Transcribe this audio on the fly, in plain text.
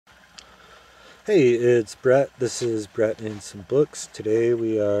Hey, it's Brett. This is Brett and some books. Today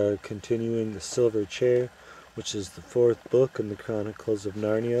we are continuing The Silver Chair, which is the fourth book in the Chronicles of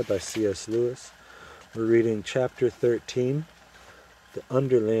Narnia by C.S. Lewis. We're reading chapter 13, The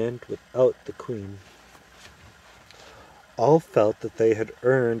Underland Without the Queen. All felt that they had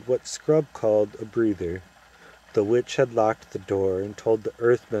earned what Scrub called a breather. The witch had locked the door and told the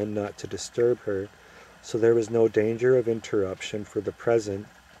Earthmen not to disturb her, so there was no danger of interruption for the present.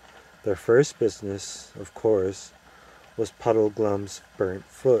 Their first business, of course, was Puddleglum's burnt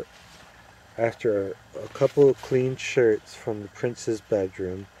foot. After a couple of clean shirts from the prince's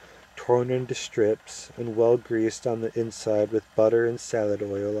bedroom, torn into strips and well greased on the inside with butter and salad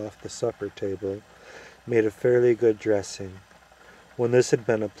oil off the supper table, made a fairly good dressing. When this had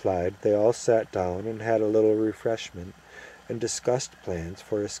been applied, they all sat down and had a little refreshment, and discussed plans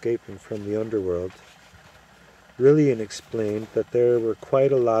for escaping from the underworld. Lillian explained that there were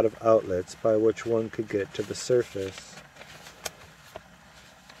quite a lot of outlets by which one could get to the surface.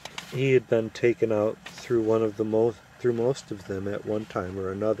 He had been taken out through most of them at one time or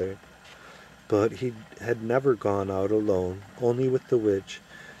another, but he had never gone out alone, only with the witch,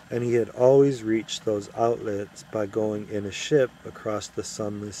 and he had always reached those outlets by going in a ship across the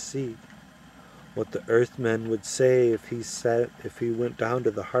sunless sea. What the Earthmen would say if he went down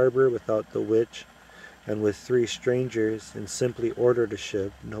to the harbor without the witch and with 3 strangers and simply ordered a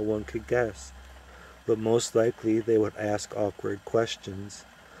ship, no one could guess, but most likely they would ask awkward questions.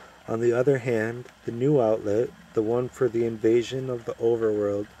 On the other hand, the new outlet, the one for the invasion of the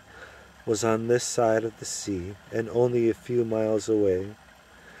overworld, was on this side of the sea and only a few miles away.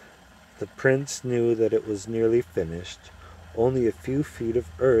 The prince knew that it was nearly finished. Only a few feet of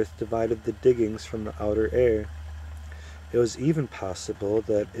earth divided the diggings from the outer air. It was even possible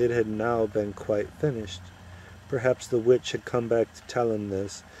that it had now been quite finished. Perhaps the witch had come back to tell him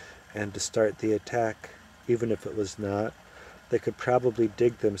this, and to start the attack. Even if it was not, they could probably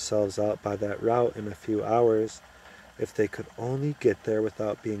dig themselves out by that route in a few hours, if they could only get there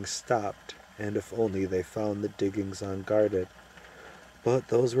without being stopped, and if only they found the diggings unguarded. But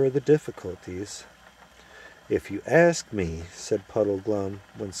those were the difficulties. "If you ask me," said Puddleglum,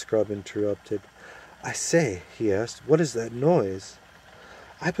 when Scrub interrupted. "I say," he asked, "what is that noise?"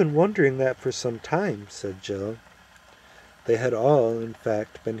 "I've been wondering that for some time," said Jill. They had all, in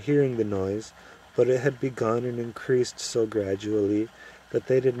fact, been hearing the noise, but it had begun and increased so gradually that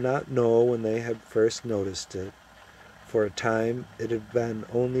they did not know when they had first noticed it. For a time it had been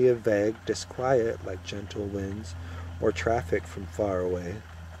only a vague disquiet like gentle winds or traffic from far away.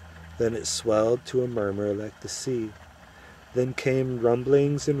 Then it swelled to a murmur like the sea. Then came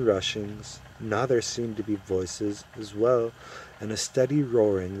rumblings and rushings. Now there seemed to be voices as well, and a steady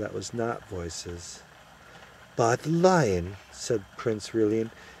roaring that was not voices. "By the lion," said Prince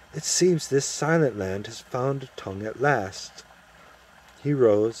Rilian, "it seems this silent land has found a tongue at last." He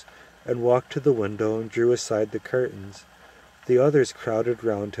rose and walked to the window and drew aside the curtains. The others crowded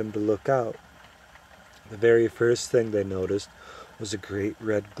round him to look out. The very first thing they noticed was a great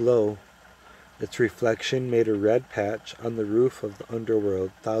red glow. Its reflection made a red patch on the roof of the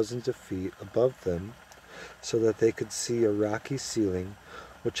underworld thousands of feet above them, so that they could see a rocky ceiling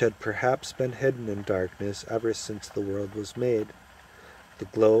which had perhaps been hidden in darkness ever since the world was made. The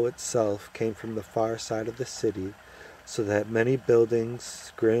glow itself came from the far side of the city, so that many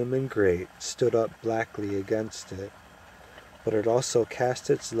buildings, grim and great, stood up blackly against it. But it also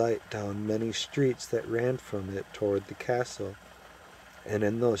cast its light down many streets that ran from it toward the castle, and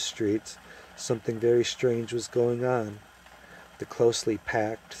in those streets something very strange was going on. The closely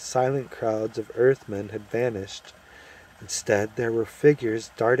packed, silent crowds of Earthmen had vanished. Instead, there were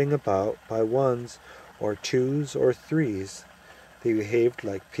figures darting about by ones or twos or threes. They behaved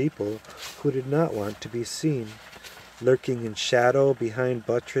like people who did not want to be seen, lurking in shadow behind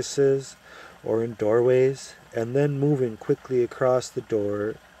buttresses or in doorways, and then moving quickly across the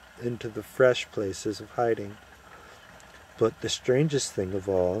door into the fresh places of hiding. But the strangest thing of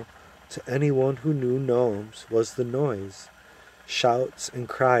all, to anyone who knew gnomes, was the noise. Shouts and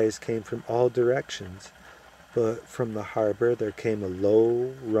cries came from all directions, but from the harbor there came a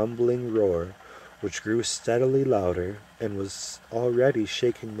low, rumbling roar, which grew steadily louder, and was already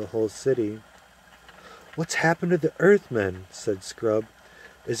shaking the whole city. "What's happened to the Earthmen?" said Scrub.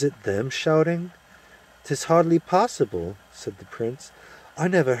 "Is it them shouting?" "'Tis hardly possible," said the prince. "I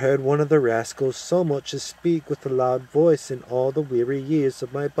never heard one of the rascals so much as speak with a loud voice in all the weary years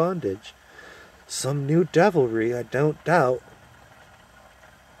of my bondage. Some new devilry, I don't doubt."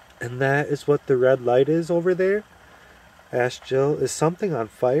 "And that is what the red light is over there?" asked Jill. "Is something on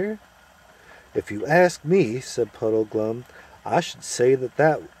fire?" "If you ask me," said Puddleglum, I should say that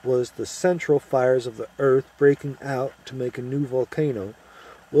that was the central fires of the earth breaking out to make a new volcano.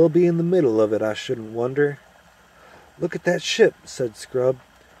 We'll be in the middle of it, I shouldn't wonder." "Look at that ship," said Scrub.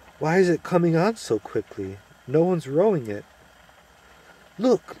 "Why is it coming on so quickly? No one's rowing it."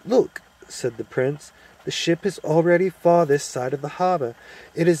 "Look, look," said the prince. "The ship is already far this side of the harbor.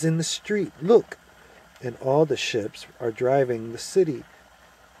 It is in the street. Look!" And all the ships are driving the city.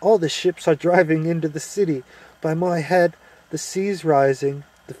 All the ships are driving into the city. By my head, the sea's rising.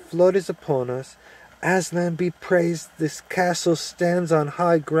 The flood is upon us. Aslan be praised, this castle stands on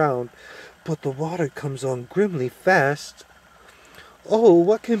high ground, but the water comes on grimly fast. "Oh,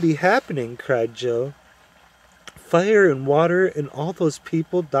 what can be happening?" cried Jill. "Fire and water and all those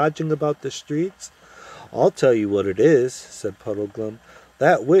people dodging about the streets?" "I'll tell you what it is," said Puddleglum.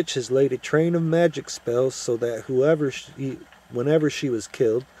 "That witch has laid a train of magic spells so that whenever she was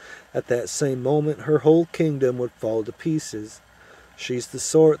killed, at that same moment her whole kingdom would fall to pieces. She's the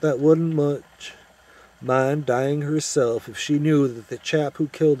sort that wouldn't much mind dying herself if she knew that the chap who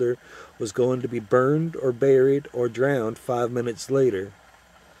killed her was going to be burned or buried or drowned 5 minutes later."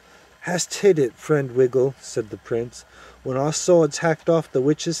 "Hast hit it, friend Wiggle," said the prince. "When our swords hacked off the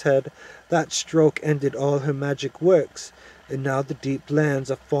witch's head, that stroke ended all her magic works, and now the deep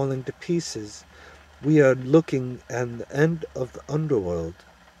lands are falling to pieces. We are looking at the end of the underworld."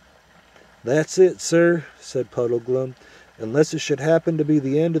 "That's it, sir," said Puddleglum, "unless it should happen to be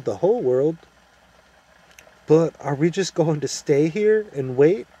the end of the whole world." "But are we just going to stay here and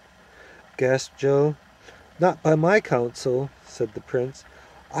wait?" gasped Joe. "Not by my counsel," said the prince.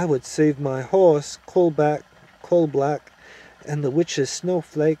 "I would save my horse, Coalblack, and the witch's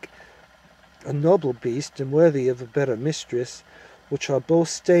Snowflake, a noble beast and worthy of a better mistress, which are both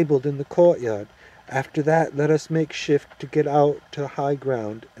stabled in the courtyard. After that let us make shift to get out to high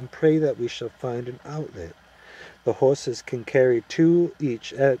ground, and pray that we shall find an outlet. The horses can carry 2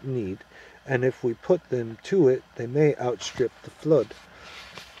 each at need, and if we put them to it, they may outstrip the flood."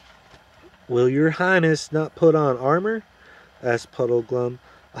 "Will your highness not put on armor?" asked Puddleglum.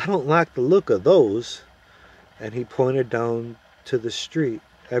 "I don't like the look of those." And he pointed down to the street.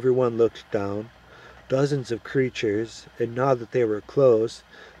 Everyone looked down. Dozens of creatures, and now that they were close,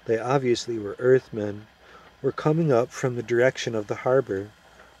 they obviously were Earthmen, were coming up from the direction of the harbor.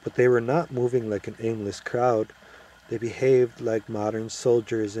 But they were not moving like an aimless crowd. They behaved like modern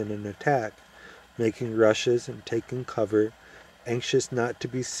soldiers in an attack, making rushes and taking cover, anxious not to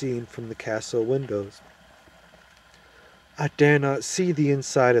be seen from the castle windows. "I dare not see the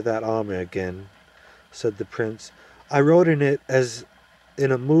inside of that armor again," said the prince. "I rode in it as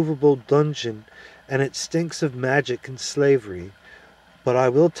in a movable dungeon, and it stinks of magic and slavery. But I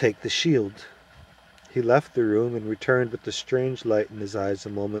will take the shield." He left the room and returned with a strange light in his eyes a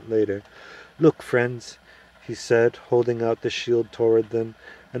moment later. "Look, friends," he said, holding out the shield toward them.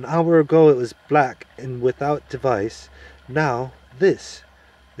 "An hour ago it was black and without device. Now, this."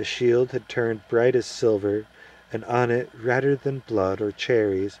 The shield had turned bright as silver, and on it, rather than blood or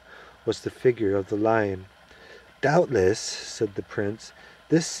cherries, was the figure of the lion. "Doubtless," said the prince,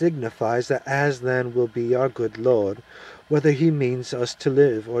 "this signifies that Aslan will be our good lord, whether he means us to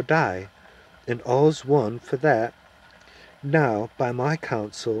live or die, and all's one for that. Now, by my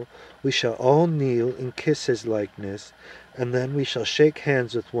counsel, we shall all kneel and kiss his likeness, and then we shall shake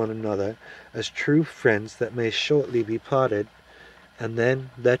hands with one another as true friends that may shortly be parted. And then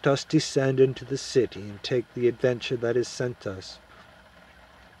let us descend into the city and take the adventure that is sent us."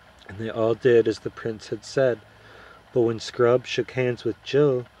 And they all did as the prince had said. But when Scrub shook hands with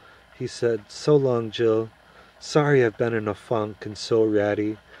Jill, he said, "So long, Jill. Sorry I've been in a funk and so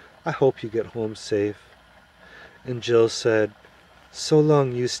ratty. I hope you get home safe." And Jill said, "So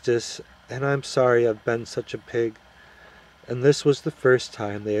long, Eustace, and I'm sorry I've been such a pig." And this was the first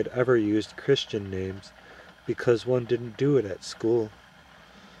time they had ever used Christian names, because one didn't do it at school.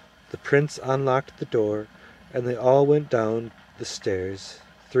 The prince unlocked the door, and they all went down the stairs,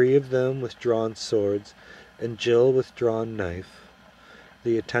 3 of them with drawn swords, and Jill with drawn knife.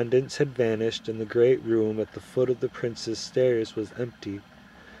 The attendants had vanished, and the great room at the foot of the prince's stairs was empty.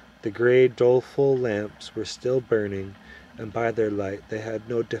 The grey doleful lamps were still burning, and by their light they had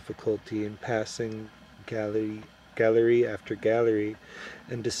no difficulty in passing gallery after gallery,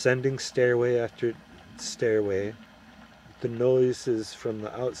 and descending stairway after stairway. The noises from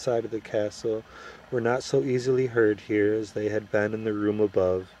the outside of the castle were not so easily heard here as they had been in the room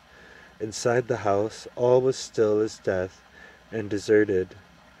above. Inside the house all was still as death, and deserted.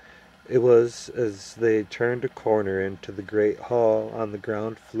 It was as they turned a corner into the great hall on the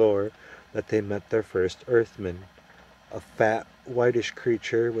ground floor that they met their first Earthman, a fat, whitish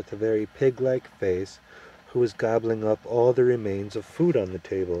creature with a very pig-like face, who was gobbling up all the remains of food on the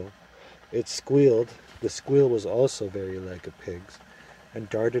table. It squealed, the squeal was also very like a pig's, and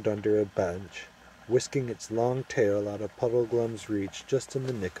darted under a bench, whisking its long tail out of Puddleglum's reach just in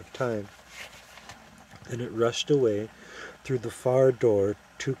the nick of time. Then it rushed away through the far door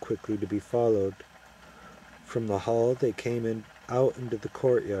too quickly to be followed. From the hall they came out into the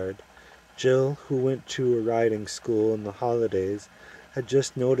courtyard. Jill, who went to a riding school in the holidays, had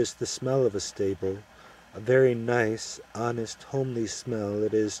just noticed the smell of a stable, a very nice, honest, homely smell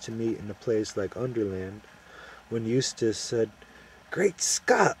it is to meet in a place like Underland, when Eustace said, "Great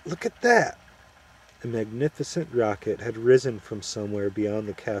Scott, look at that!" A magnificent rocket had risen from somewhere beyond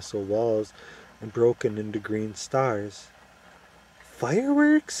the castle walls and broken into green stars.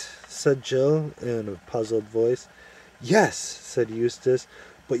 "Fireworks?" said Jill in a puzzled voice. "Yes," said Eustace,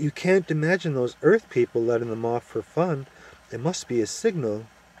 "but you can't imagine those earth people letting them off for fun. It must be a signal."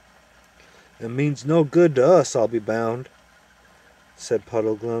 "It means no good to us, I'll be bound," said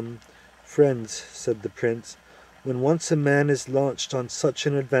Puddleglum. "Friends," said the prince, "when once a man is launched on such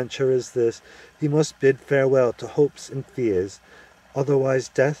an adventure as this, he must bid farewell to hopes and fears. Otherwise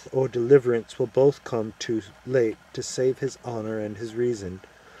death or deliverance will both come too late to save his honor and his reason.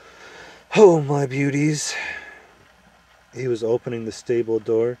 Oh, my beauties!" He was opening the stable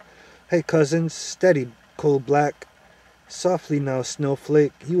door. "Hey, cousins, steady, Coal-Black. Softly now,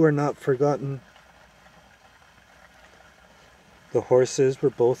 Snowflake, you are not forgotten." The horses were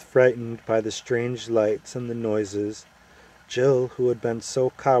both frightened by the strange lights and the noises. Jill, who had been so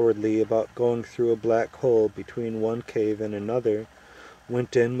cowardly about going through a black hole between one cave and another,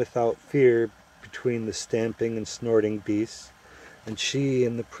 went in without fear between the stamping and snorting beasts, and she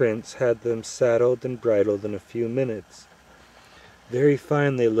and the prince had them saddled and bridled in a few minutes. Very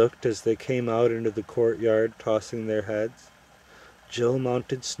fine they looked as they came out into the courtyard, tossing their heads. Jill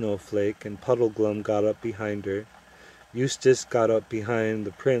mounted Snowflake, and Puddleglum got up behind her. Eustace got up behind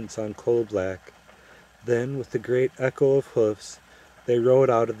the prince on Coal-Black. Then, with a great echo of hoofs, they rode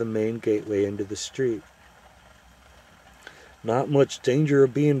out of the main gateway into the street. "Not much danger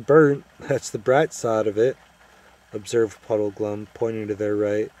of being burnt, that's the bright side of it," observed Puddleglum, pointing to their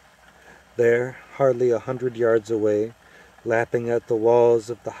right. There, hardly 100 yards away, lapping at the walls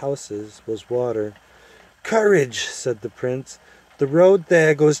of the houses, was water. "Courage!" said the prince. "The road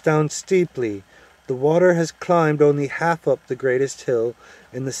there goes down steeply. The water has climbed only half up the greatest hill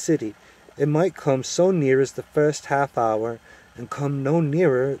in the city. It might come so near as the first half hour, and come no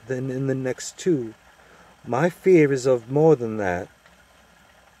nearer than in the next 2. My fear is of more than that."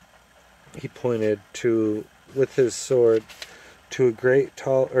 He pointed with his sword to a great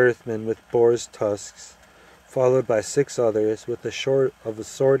tall earthman with boar's tusks, followed by 6 others of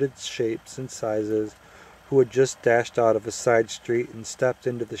assorted shapes and sizes, who had just dashed out of a side street and stepped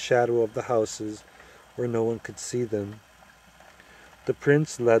into the shadow of the houses where no one could see them. The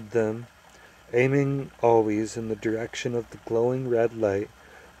prince led them, aiming always in the direction of the glowing red light,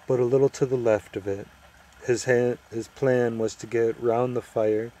 but a little to the left of it. His plan was to get round the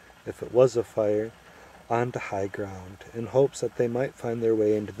fire, if it was a fire, onto high ground, in hopes that they might find their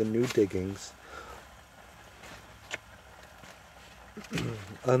way into the new diggings.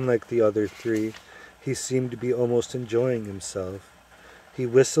 Unlike the other 3, he seemed to be almost enjoying himself. He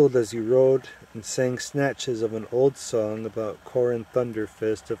whistled as he rode, and sang snatches of an old song about Corin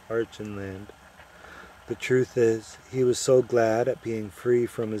Thunderfist of Archenland. The truth is, he was so glad at being free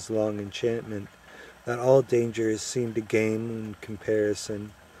from his long enchantment that all dangers seemed a game in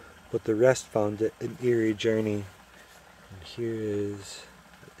comparison, but the rest found it an eerie journey. And here is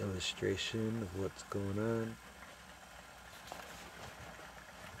an illustration of what's going on.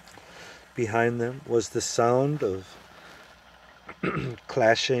 Behind them was the sound of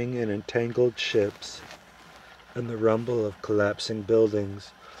clashing and entangled ships, and the rumble of collapsing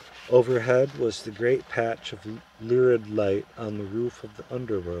buildings. Overhead was the great patch of lurid light on the roof of the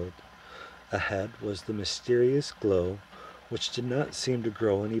underworld. Ahead was the mysterious glow, which did not seem to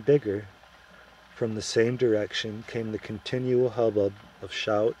grow any bigger. From the same direction came the continual hubbub of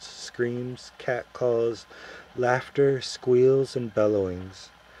shouts, screams, catcalls, laughter, squeals, and bellowings,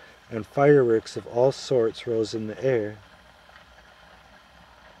 and fireworks of all sorts rose in the air.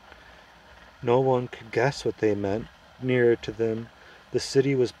 No one could guess what they meant. Nearer to them, the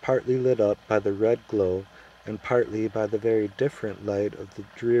city was partly lit up by the red glow, and partly by the very different light of the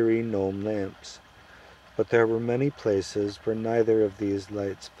dreary gnome lamps. But there were many places where neither of these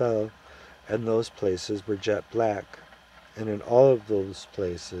lights fell, and those places were jet black. And in all of those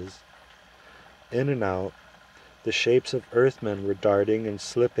places, in and out, the shapes of earthmen were darting and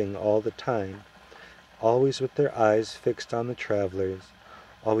slipping all the time, always with their eyes fixed on the travelers,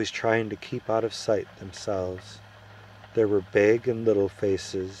 always trying to keep out of sight themselves. There were big and little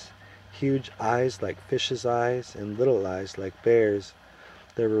faces, huge eyes like fishes' eyes and little eyes like bears'.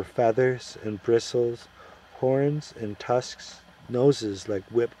 There were feathers and bristles, horns and tusks, noses like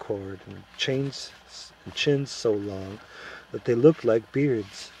whipcord, and chins so long that they looked like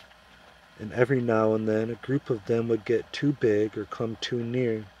beards. And every now and then a group of them would get too big or come too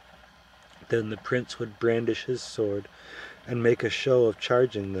near. Then the prince would brandish his sword and make a show of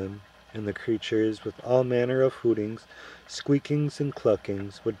charging them, and the creatures, with all manner of hootings, squeakings, and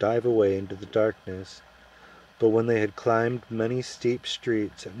cluckings, would dive away into the darkness. But when they had climbed many steep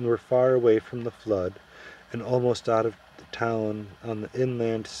streets and were far away from the flood, and almost out of the town on the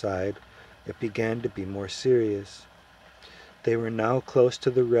inland side, it began to be more serious. They were now close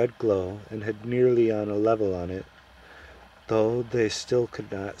to the red glow, and had nearly on a level on it, though they still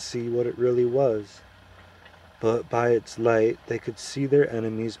could not see what it really was. But by its light they could see their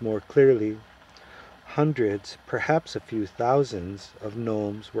enemies more clearly. Hundreds, perhaps a few thousands, of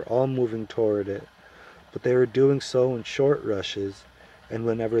gnomes were all moving toward it, but they were doing so in short rushes, and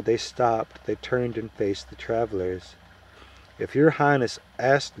whenever they stopped they turned and faced the travelers. "If your Highness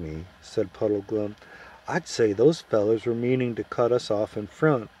asked me," said Puddleglum, "I'd say those fellers were meaning to cut us off in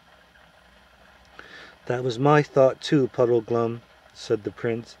front." "That was my thought too, Puddleglum," said the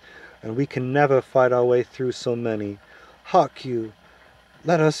prince, "and we can never fight our way through so many. Hark you!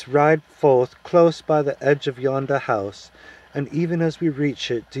 Let us ride forth close by the edge of yonder house, and even as we reach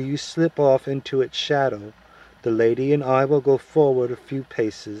it, do you slip off into its shadow. The lady and I will go forward a few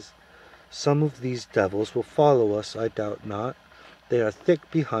paces. Some of these devils will follow us, I doubt not. They are thick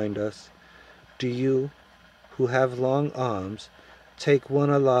behind us. Do you, who have long arms, take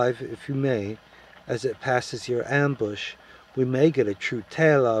one alive if you may, as it passes your ambush. We may get a true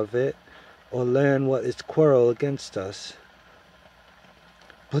tale of it, or learn what is quarrel against us."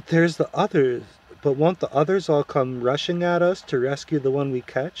 "But there's the others. But won't the others all come rushing at us to rescue the one we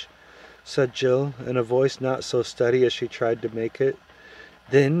catch?" said Jill, in a voice not so steady as she tried to make it.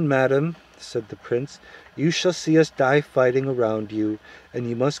 "Then, madam," said the prince, "you shall see us die fighting around you, and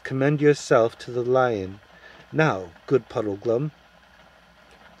you must commend yourself to the lion. Now, good Puddleglum."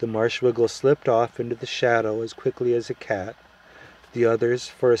 The Marshwiggle slipped off into the shadow as quickly as a cat. The others,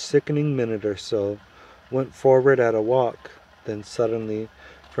 for a sickening minute or so, went forward at a walk. Then suddenly,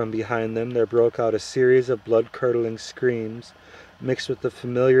 from behind them there broke out a series of blood-curdling screams, mixed with the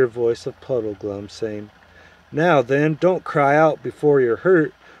familiar voice of Puddleglum, saying, "Now then, don't cry out before you're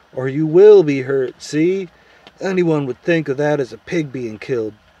hurt, or you will be hurt, see? Anyone would think of that as a pig being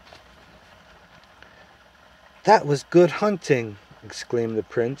killed." "That was good hunting!" exclaimed the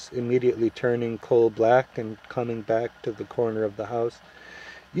prince, immediately turning coal-black and coming back to the corner of the house.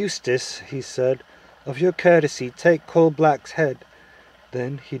 "Eustace," he said, "of your courtesy take coal-black's head."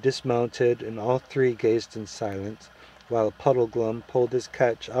 Then he dismounted, and all three gazed in silence, while Puddleglum pulled his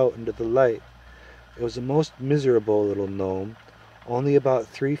catch out into the light. It was a most miserable little gnome, only about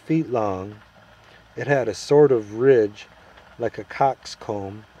 3 feet long. It had a sort of ridge, like a cock's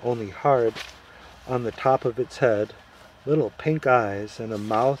comb, only hard, on the top of its head, little pink eyes, and a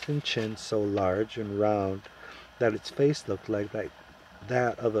mouth and chin so large and round that its face looked like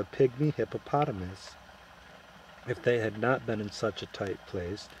that of a pygmy hippopotamus. If they had not been in such a tight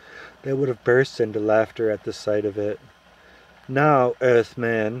place, they would have burst into laughter at the sight of it. "Now,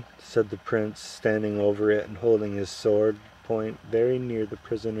 Earthman," said the prince, standing over it and holding his sword point very near the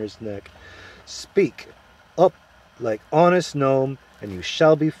prisoner's neck, "speak up like honest gnome, and you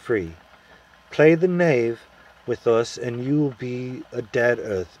shall be free. Play the knave with us, and you will be a dead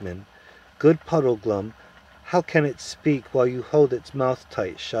Earthman. Good Puddleglum, how can it speak while you hold its mouth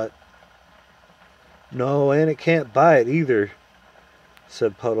tight shut?" "No, and it can't bite either,"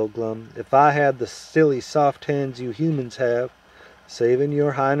 said Puddleglum. "If I had the silly soft hands you humans have, saving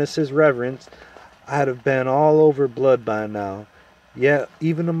your Highness's reverence, I'd have been all over blood by now. Yet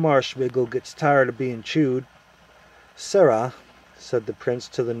even a Marshwiggle gets tired of being chewed." "Sirrah," said the prince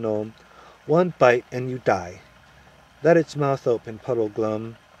to the gnome, "one bite and you die. Let its mouth open,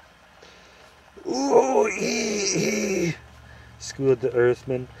 Puddleglum." "Ooh-ee-ee," squealed the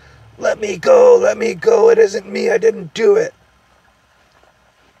Earthman. Let me go, it isn't me, I didn't do it."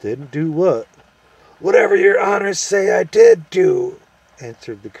 "Didn't do what?" "Whatever your honors say I did do,"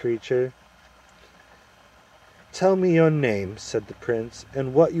 answered the creature. "Tell me your name," said the prince,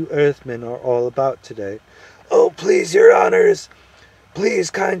 "and what you Earthmen are all about today." "Oh, please, your honors, please,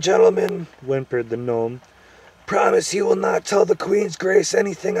 kind gentlemen," whimpered the gnome. "Promise you will not tell the Queen's Grace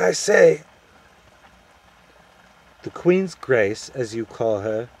anything I say." "The Queen's Grace, as you call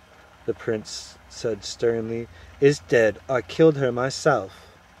her," the prince said sternly, "is dead. I killed her myself."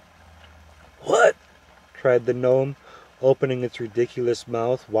 "What?" cried the gnome, opening its ridiculous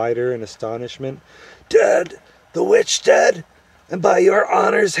mouth wider in astonishment. "Dead! The witch dead? And by your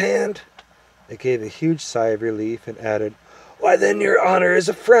honor's hand?" It gave a huge sigh of relief and added, "Why, then your honor is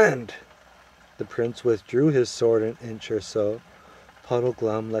a friend." The prince withdrew his sword an inch or so.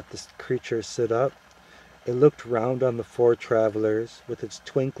 Puddleglum let the creature sit up. It looked round on the four travelers with its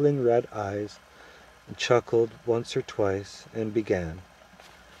twinkling red eyes, and chuckled once or twice, and began.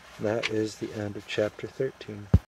 That is the end of chapter 13.